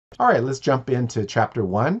All right, let's jump into chapter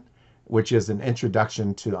 1, which is an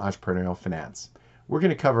introduction to entrepreneurial finance. We're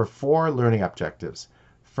going to cover 4 learning objectives.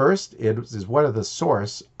 First, it is what are the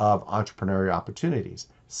source of entrepreneurial opportunities.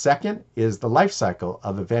 Second is the life cycle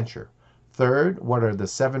of a venture. Third, what are the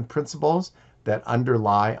 7 principles that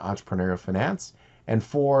underlie entrepreneurial finance? And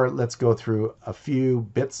 4, let's go through a few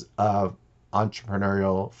bits of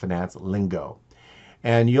entrepreneurial finance lingo.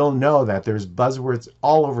 And you'll know that there's buzzwords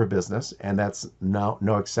all over business, and that's no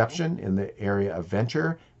exception in the area of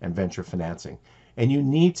venture and venture financing. And you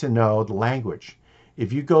need to know the language.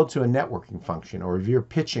 If you go to a networking function, or if you're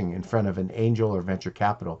pitching in front of an angel or venture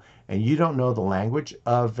capital, and you don't know the language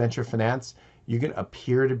of venture finance, you can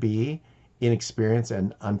appear to be inexperienced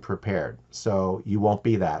and unprepared. So you won't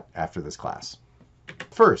be that after this class.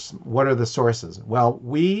 First, what are the sources? Well,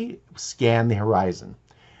 we scan the horizon.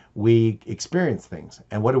 We experience things.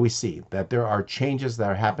 And what do we see? That there are changes that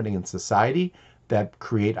are happening in society that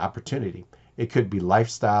create opportunity. It could be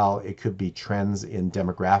lifestyle. It could be trends in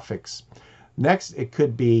demographics. Next, it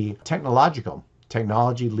could be technological.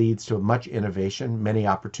 Technology leads to much innovation, many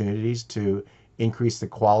opportunities to increase the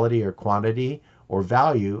quality or quantity or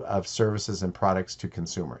value of services and products to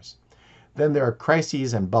consumers. Then there are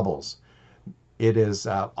crises and bubbles. It is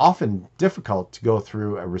often difficult to go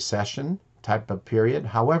through a recession type of period.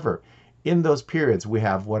 However, in those periods, we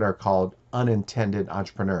have what are called unintended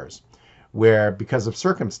entrepreneurs, where because of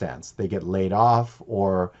circumstance, they get laid off,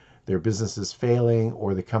 or their business is failing,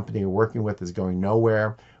 or the company you're working with is going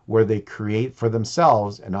nowhere, where they create for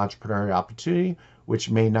themselves an entrepreneurial opportunity, which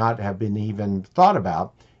may not have been even thought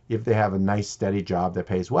about if they have a nice steady job that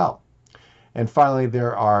pays well. And finally,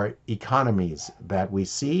 there are economies that we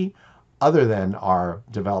see other than our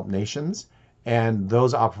developed nations, and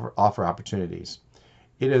those offer opportunities.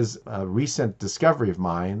 It is a recent discovery of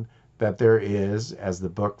mine that there is, as the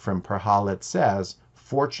book from Perhalit says,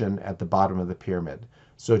 fortune at the bottom of the pyramid.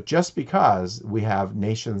 So just because we have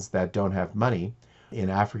nations that don't have money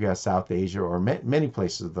in Africa, South Asia, or many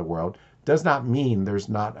places of the world, does not mean there's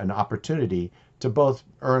not an opportunity to both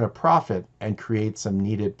earn a profit and create some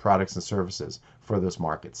needed products and services for those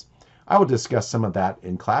markets. I will discuss some of that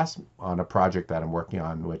in class on a project that I'm working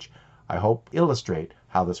on, which I hope illustrate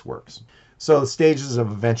how this works. So the stages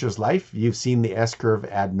of a venture's life, you've seen the S-curve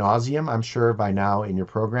ad nauseum, I'm sure by now in your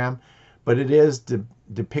program, but it is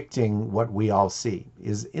depicting what we all see.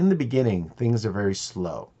 Is in the beginning, things are very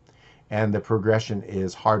slow, and the progression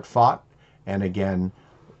is hard fought, and again,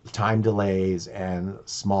 time delays and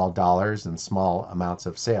small dollars and small amounts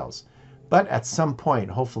of sales. But at some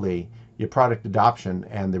point, hopefully, your product adoption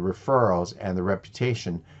and the referrals and the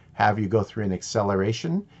reputation have you go through an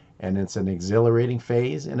acceleration, and it's an exhilarating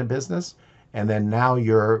phase in a business. And then now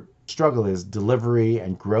your struggle is delivery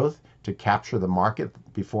and growth to capture the market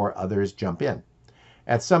before others jump in.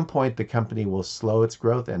 At some point, the company will slow its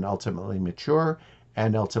growth and ultimately mature,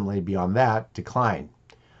 and ultimately beyond that, decline.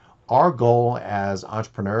 Our goal as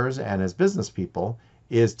entrepreneurs and as business people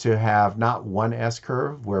is to have not one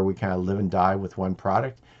S-curve where we kind of live and die with one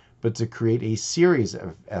product, but to create a series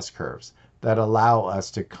of S-curves that allow us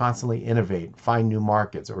to constantly innovate, find new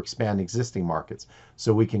markets, or expand existing markets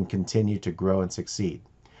so we can continue to grow and succeed.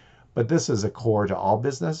 But this is a core to all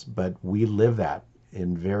business, but we live that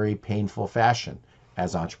in very painful fashion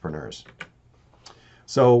as entrepreneurs.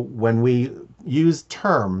 So when we use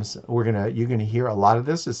terms, you're gonna hear a lot of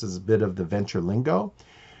this. This is a bit of the venture lingo.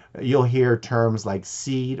 You'll hear terms like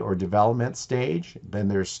seed or development stage. Then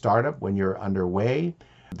there's startup when you're underway.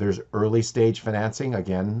 There's early stage financing,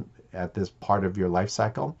 again, at this part of your life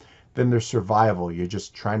cycle. Then there's survival. You're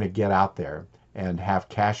just trying to get out there and have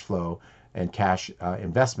cash flow and cash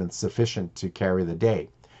investments sufficient to carry the day.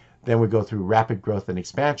 Then we go through rapid growth and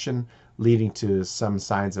expansion, leading to some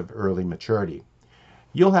signs of early maturity.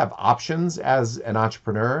 You'll have options as an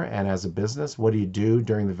entrepreneur and as a business. What do you do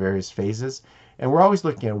during the various phases? And we're always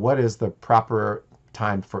looking at what is the proper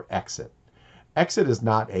time for exit. Exit is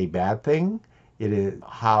not a bad thing. It is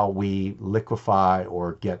how we liquefy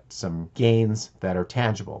or get some gains that are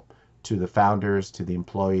tangible to the founders, to the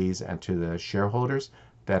employees, and to the shareholders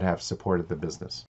that have supported the business.